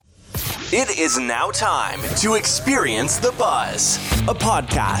It is now time to experience the buzz, a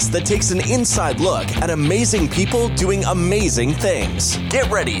podcast that takes an inside look at amazing people doing amazing things. Get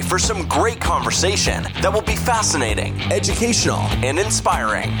ready for some great conversation that will be fascinating, educational, and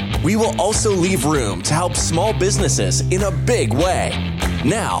inspiring. We will also leave room to help small businesses in a big way.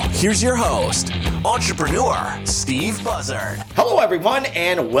 Now, here's your host, entrepreneur Steve Buzzard. Hello, everyone,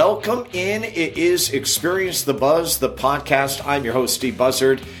 and welcome in. It is Experience the Buzz, the podcast. I'm your host, Steve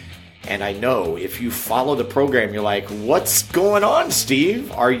Buzzard. And I know if you follow the program, you're like, what's going on,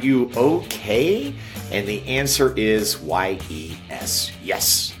 Steve? Are you okay? And the answer is YES.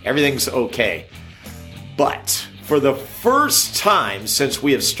 Yes, everything's okay. But for the first time since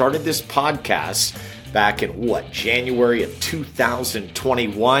we have started this podcast back in January of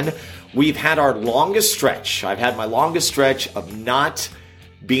 2021, we've had our longest stretch. I've had my longest stretch of not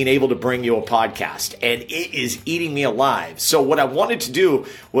being able to bring you a podcast, and it is eating me alive. So what I wanted to do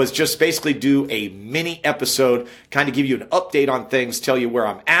was just basically do a mini episode, kind of give you an update on things, tell you where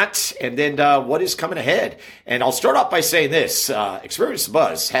I'm at, and then what is coming ahead. And I'll start off by saying this, Experience the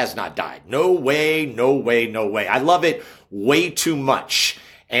Buzz has not died. No way, no way, no way. I love it way too much.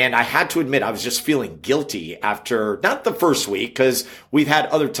 And I had to admit, I was just feeling guilty after, not the first week, because we've had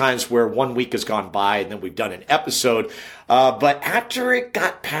other times where 1 week has gone by and then we've done an episode. But after it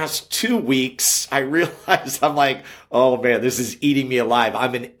got past 2 weeks, I realized I'm like, oh man, this is eating me alive.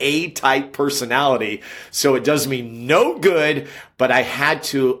 I'm an A-type personality, so it does me no good. But I had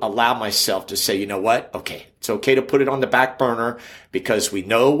to allow myself to say, you know what? Okay, it's okay to put it on the back burner, because we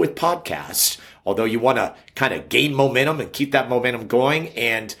know with podcasts, although you want to kind of gain momentum and keep that momentum going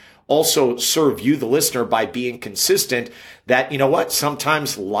and also serve you, the listener, by being consistent, that, you know what,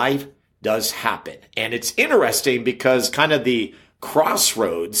 sometimes life does happen. And it's interesting because kind of the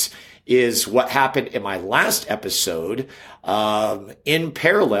crossroads is what happened in my last episode, in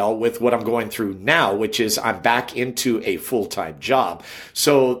parallel with what I'm going through now, which is I'm back into a full-time job.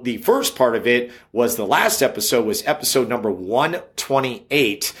 So the first part of it was the last episode was episode number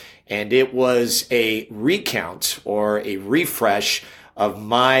 128. And it was a recount or a refresh of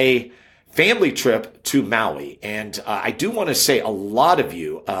my family trip to Maui. And I do want to say a lot of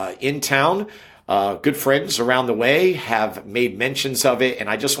you in town, good friends around the way, have made mentions of it. And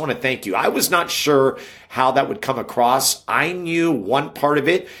I just want to thank you. I was not sure how that would come across. I knew one part of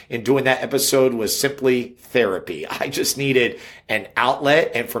it in doing that episode was simply therapy. I just needed an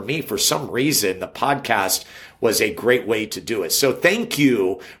outlet. And for me, for some reason, the podcast was a great way to do it. So thank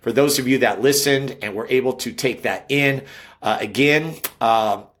you for those of you that listened and were able to take that in.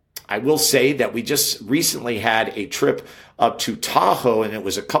 I will say that we just recently had a trip up to Tahoe, and it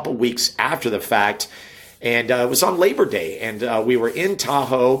was a couple weeks after the fact. And it was on Labor Day, and we were in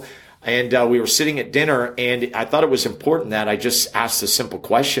Tahoe, and we were sitting at dinner, and I thought it was important that I just asked the simple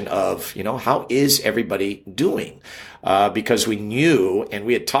question of, how is everybody doing? Because we knew, and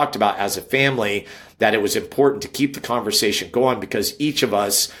we had talked about as a family, that it was important to keep the conversation going, because each of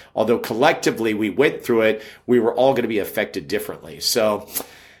us, although collectively we went through it, we were all going to be affected differently. So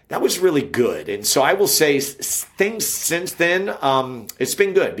that was really good. And so I will say things since then, it's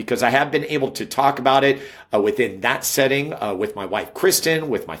been good, because I have been able to talk about it within that setting with my wife, Kristen,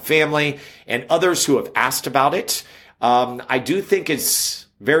 with my family, and others who have asked about it. I do think it's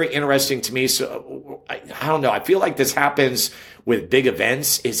very interesting to me. So I don't know. I feel like this happens with big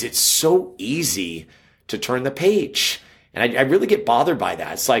events, is it's so easy to turn the page. And I really get bothered by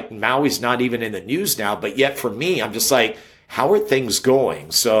that. It's like Maui's not even in the news now, but yet for me, I'm just like, how are things going?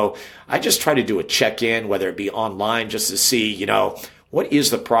 So I just try to do a check-in, whether it be online, just to see, what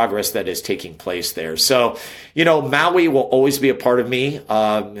is the progress that is taking place there. So, Maui will always be a part of me,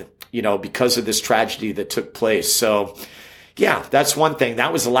 because of this tragedy that took place. So yeah, that's one thing.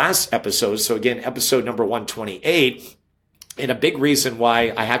 That was the last episode. So again, episode number 128. And a big reason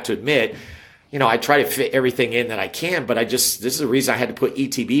why I have to admit, I try to fit everything in that I can, but this is the reason I had to put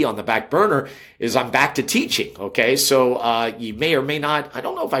ETB on the back burner, is I'm back to teaching. Okay. So, you may or may not, I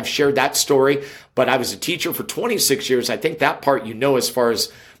don't know if I've shared that story, but I was a teacher for 26 years. I think that part, as far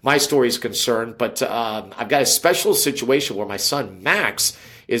as my story is concerned, but, I've got a special situation where my son, Max,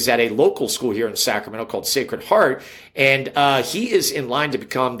 is at a local school here in Sacramento called Sacred Heart, and he is in line to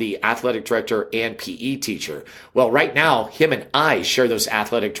become the athletic director and PE teacher. Well, right now, him and I share those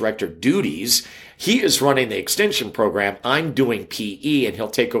athletic director duties. He is running the extension program. I'm doing PE, and he'll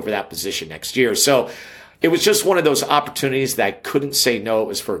take over that position next year. So it was just one of those opportunities that I couldn't say no. It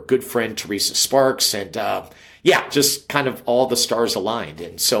was for a good friend, Teresa Sparks, and just kind of all the stars aligned.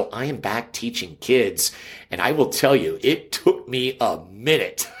 And so I am back teaching kids. And I will tell you, it took me a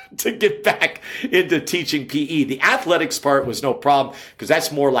minute to get back into teaching PE. The athletics part was no problem because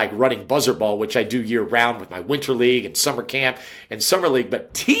that's more like running buzzer ball, which I do year round with my winter league and summer camp and summer league.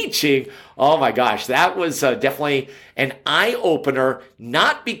 But teaching, oh my gosh, that was definitely an eye-opener,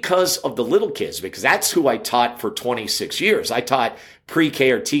 not because of the little kids, because that's who I taught for 26 years. I taught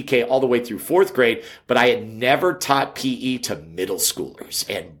pre-K or TK all the way through fourth grade, but I had never taught PE to middle schoolers.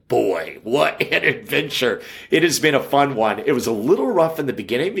 And boy, what an adventure. It has been a fun one. It was a little rough in the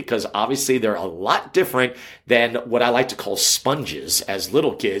beginning because obviously they're a lot different than what I like to call sponges as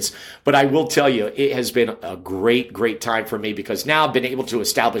little kids. But I will tell you, it has been a great, great time for me because now I've been able to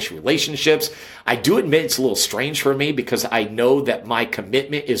establish relationships. I do admit it's a little strange for me because I know that my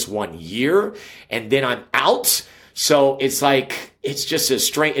commitment is 1 year and then I'm out. So it's like, it's just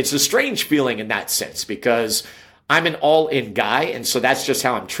it's a strange feeling in that sense because I'm an all-in guy. And so that's just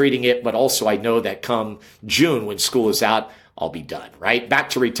how I'm treating it. But also I know that come June when school is out, I'll be done, right?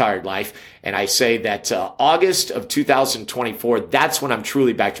 Back to retired life. And I say that August of 2024, that's when I'm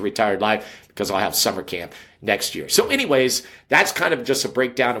truly back to retired life because I'll have summer camp next year. So anyways, that's kind of just a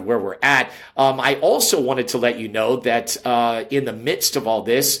breakdown of where we're at. I also wanted to let you know that in the midst of all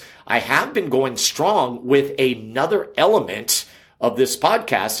this, I have been going strong with another element of this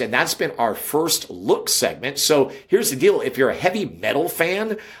podcast, and that's been our First Look segment. So here's the deal. If you're a heavy metal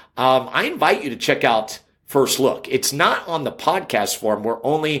fan, I invite you to check out First Look. It's not on the podcast form. We're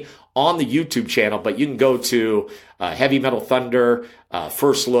only on the YouTube channel, but you can go to Heavy Metal Thunder,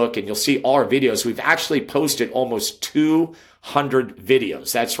 First Look, and you'll see all our videos. We've actually posted almost 200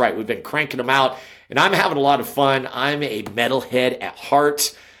 videos. That's right. We've been cranking them out, and I'm having a lot of fun. I'm a metalhead at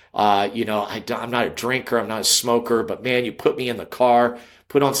heart. I'm not a drinker. I'm not a smoker, but man, you put me in the car,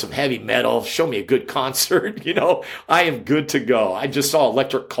 put on some heavy metal, show me a good concert. I am good to go. I just saw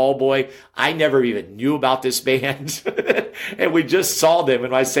Electric Callboy. I never even knew about this band. And we just saw them.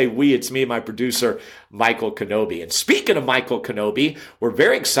 And when I say we, it's me and my producer, Michael Kenobi. And speaking of Michael Kenobi, we're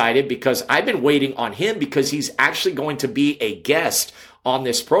very excited because I've been waiting on him because he's actually going to be a guest on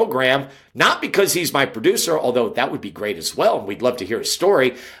this program, not because he's my producer, although that would be great as well, and we'd love to hear his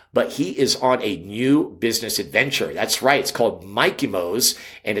story, but he is on a new business adventure. That's right. It's called Mikey Mo's,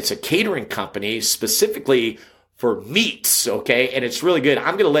 and it's a catering company specifically for meats, okay? And it's really good.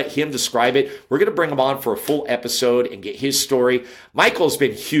 I'm going to let him describe it. We're going to bring him on for a full episode and get his story. Michael's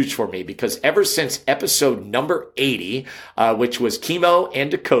been huge for me because ever since episode number 80, which was Chemo and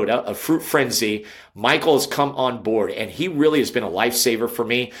Dakota of Fruit Frenzy, Michael has come on board, and he really has been a lifesaver for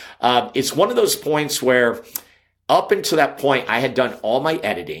me. It's one of those points where up until that point, I had done all my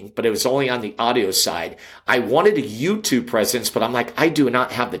editing, but it was only on the audio side. I wanted a YouTube presence, but I'm like, I do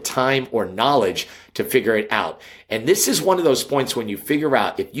not have the time or knowledge to figure it out. And this is one of those points when you figure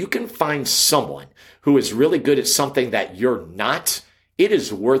out if you can find someone who is really good at something that you're not, it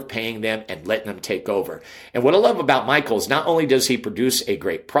is worth paying them and letting them take over. And what I love about Michael is not only does he produce a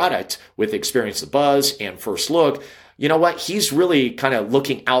great product with Experience the Buzz and First Look, you know what? He's really kind of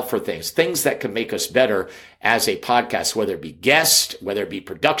looking out for things that can make us better as a podcast, whether it be guest, whether it be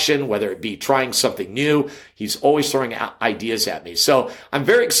production, whether it be trying something new. He's always throwing out ideas at me. So I'm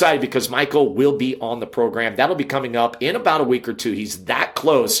very excited because Michael will be on the program. That'll be coming up in about a week or two. He's that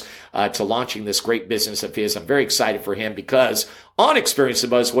close to launching this great business of his. I'm very excited for him because on Experience the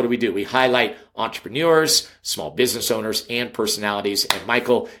Buzz, what do? We highlight entrepreneurs, small business owners, and personalities, and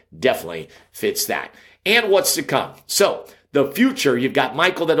Michael definitely fits that. And what's to come. So the future, you've got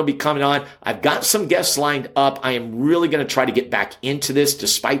Michael that'll be coming on. I've got some guests lined up. I am really going to try to get back into this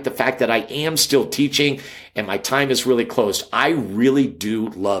despite the fact that I am still teaching and my time is really closed. I really do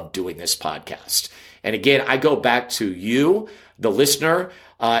love doing this podcast. And again, I go back to you, the listener.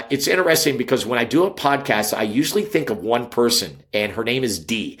 It's interesting because when I do a podcast, I usually think of one person, and her name is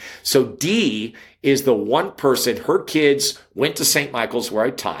Dee. So Dee is the one person, her kids went to St. Michael's where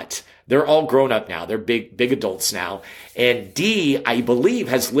I taught. They're all grown up now. They're big adults now. And Dee, I believe,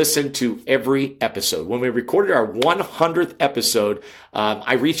 has listened to every episode. When we recorded our 100th episode,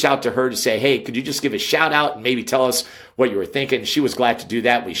 I reached out to her to say, hey, could you just give a shout out and maybe tell us what you were thinking? She was glad to do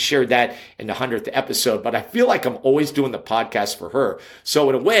that. We shared that in the 100th episode. But I feel like I'm always doing the podcast for her. So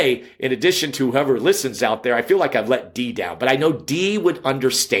in a way, in addition to whoever listens out there, I feel like I've let Dee down. But I know Dee would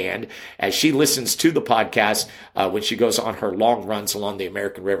understand as she listens to the podcast when she goes on her long runs along the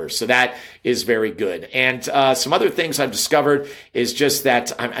American River. So that that is very good. And some other things I've discovered is just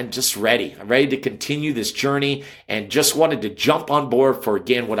that I'm just ready. I'm ready to continue this journey and just wanted to jump on board for,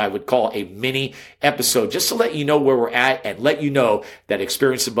 again, what I would call a mini episode, just to let you know where we're at and let you know that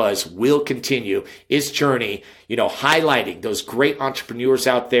Experience the Buzz will continue its journey, highlighting those great entrepreneurs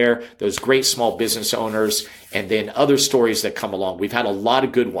out there, those great small business owners, and then other stories that come along. We've had a lot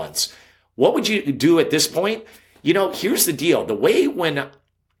of good ones. What would you do at this point? Here's the deal. The way when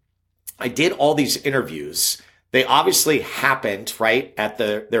I did all these interviews, they obviously happened right at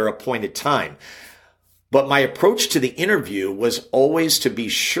their appointed time. But my approach to the interview was always to be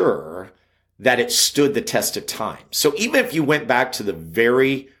sure that it stood the test of time. So even if you went back to the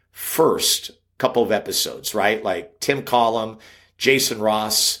very first couple of episodes, right? Like Tim Collum, Jason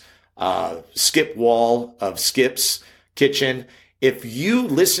Ross, Skip Wall of Skip's Kitchen, if you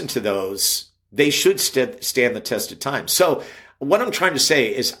listen to those, they should stand the test of time. So what I'm trying to say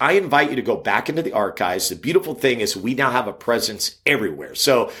is I invite you to go back into the archives. The beautiful thing is we now have a presence everywhere.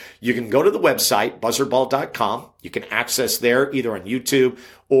 So you can go to the website, buzzardball.com. You can access there either on YouTube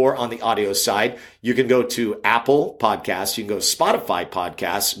or on the audio side. You can go to Apple Podcasts. You can go to Spotify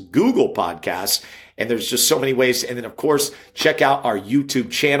Podcasts, Google Podcasts, and there's just so many ways. And then, of course, check out our YouTube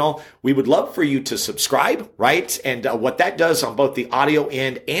channel. We would love for you to subscribe, right? And what that does on both the audio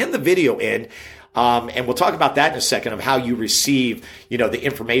end and the video end. And we'll talk about that in a second of how you receive, the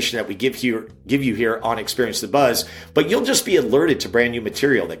information that we give you here on Experience the Buzz. But you'll just be alerted to brand new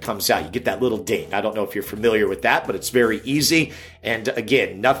material that comes out. You get that little ding. I don't know if you're familiar with that, but it's very easy. And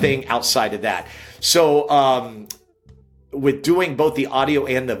again, nothing outside of that. So, with doing both the audio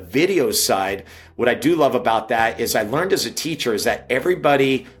and the video side, what I do love about that is I learned as a teacher is that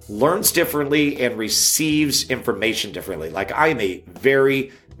everybody learns differently and receives information differently. Like I am a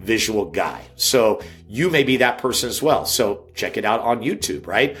very visual guy. So you may be that person as well. So check it out on YouTube,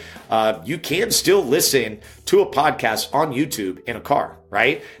 right? You can still listen to a podcast on YouTube in a car,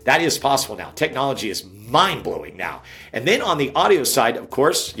 right? That is possible now. Technology is mind-blowing now. And then on the audio side, of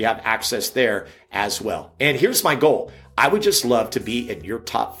course, you have access there as well. And here's my goal. I would just love to be in your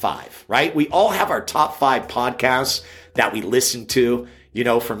top 5, right? We all have our top 5 podcasts that we listen to.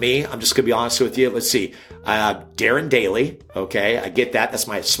 For me, I'm just going to be honest with you. Let's see. Darren Daily. Okay. I get that. That's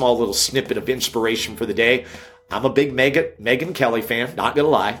my small little snippet of inspiration for the day. I'm a big Megyn Kelly fan. Not going to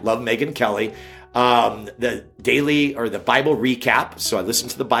lie. Love Megyn Kelly. The daily or the Bible recap. So I listen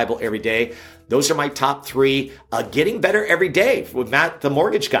to the Bible every day. Those are my top 3. Getting Better Every Day with Matt, the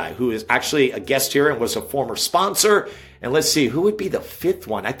mortgage guy, who is actually a guest here and was a former sponsor. And let's see, who would be the 5th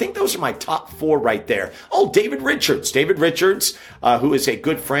one? I think those are my top 4 right there. Oh, David Richards. David Richards, who is a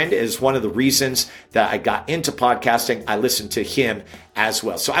good friend, is one of the reasons that I got into podcasting. I listened to him as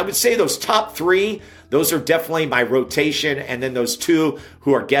well. So I would say those top 3, those are definitely my rotation. And then those 2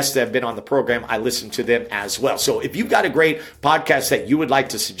 who are guests that have been on the program, I listen to them as well. So if you've got a great podcast that you would like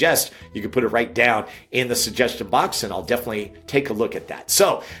to suggest, you can put it right down in the suggestion box and I'll definitely take a look at that.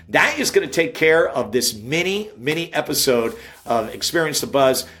 So that is going to take care of this mini episode of Experience the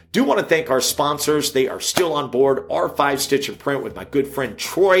Buzz. Do want to thank our sponsors. They are still on board. R5 Stitch and Print with my good friend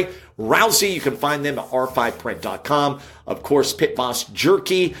Troy Rousey. You can find them at r5print.com. Of course, Pit Boss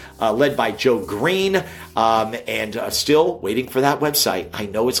Jerky, led by Joe Green, and still waiting for that website. I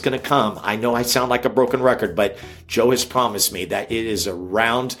know it's going to come. I know I sound like a broken record, but Joe has promised me that it is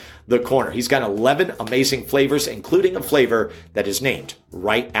around the corner. He's got 11 amazing flavors, including a flavor that is named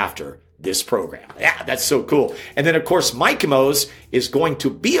right after this program. Yeah, that's so cool. And then, of course, Mike Mo's is going to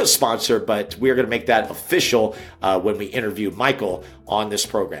be a sponsor, but we're going to make that official when we interview Michael on this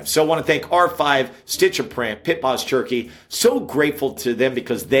program. So I want to thank R5, Stitch and Print, Pit Boss Jerky. So grateful to them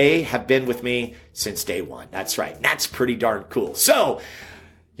because they have been with me since day one. That's right. That's pretty darn cool. So,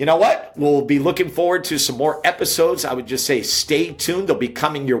 you know what? We'll be looking forward to some more episodes. I would just say stay tuned. They'll be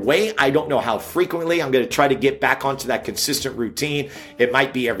coming your way. I don't know how frequently. I'm going to try to get back onto that consistent routine. It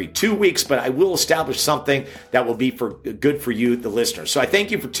might be every 2 weeks, but I will establish something that will be good for you, the listener. So I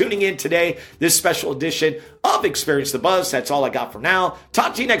thank you for tuning in today, this special edition of Experience the Buzz. That's all I got for now.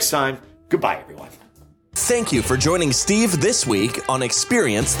 Talk to you next time. Goodbye, everyone. Thank you for joining Steve this week on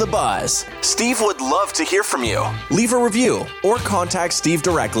Experience the Buzz. Steve would love to hear from you. Leave a review or contact Steve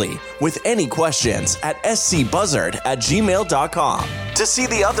directly with any questions at scbuzzard@gmail.com. To see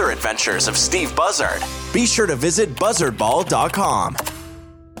the other adventures of Steve Buzzard, be sure to visit buzzardball.com.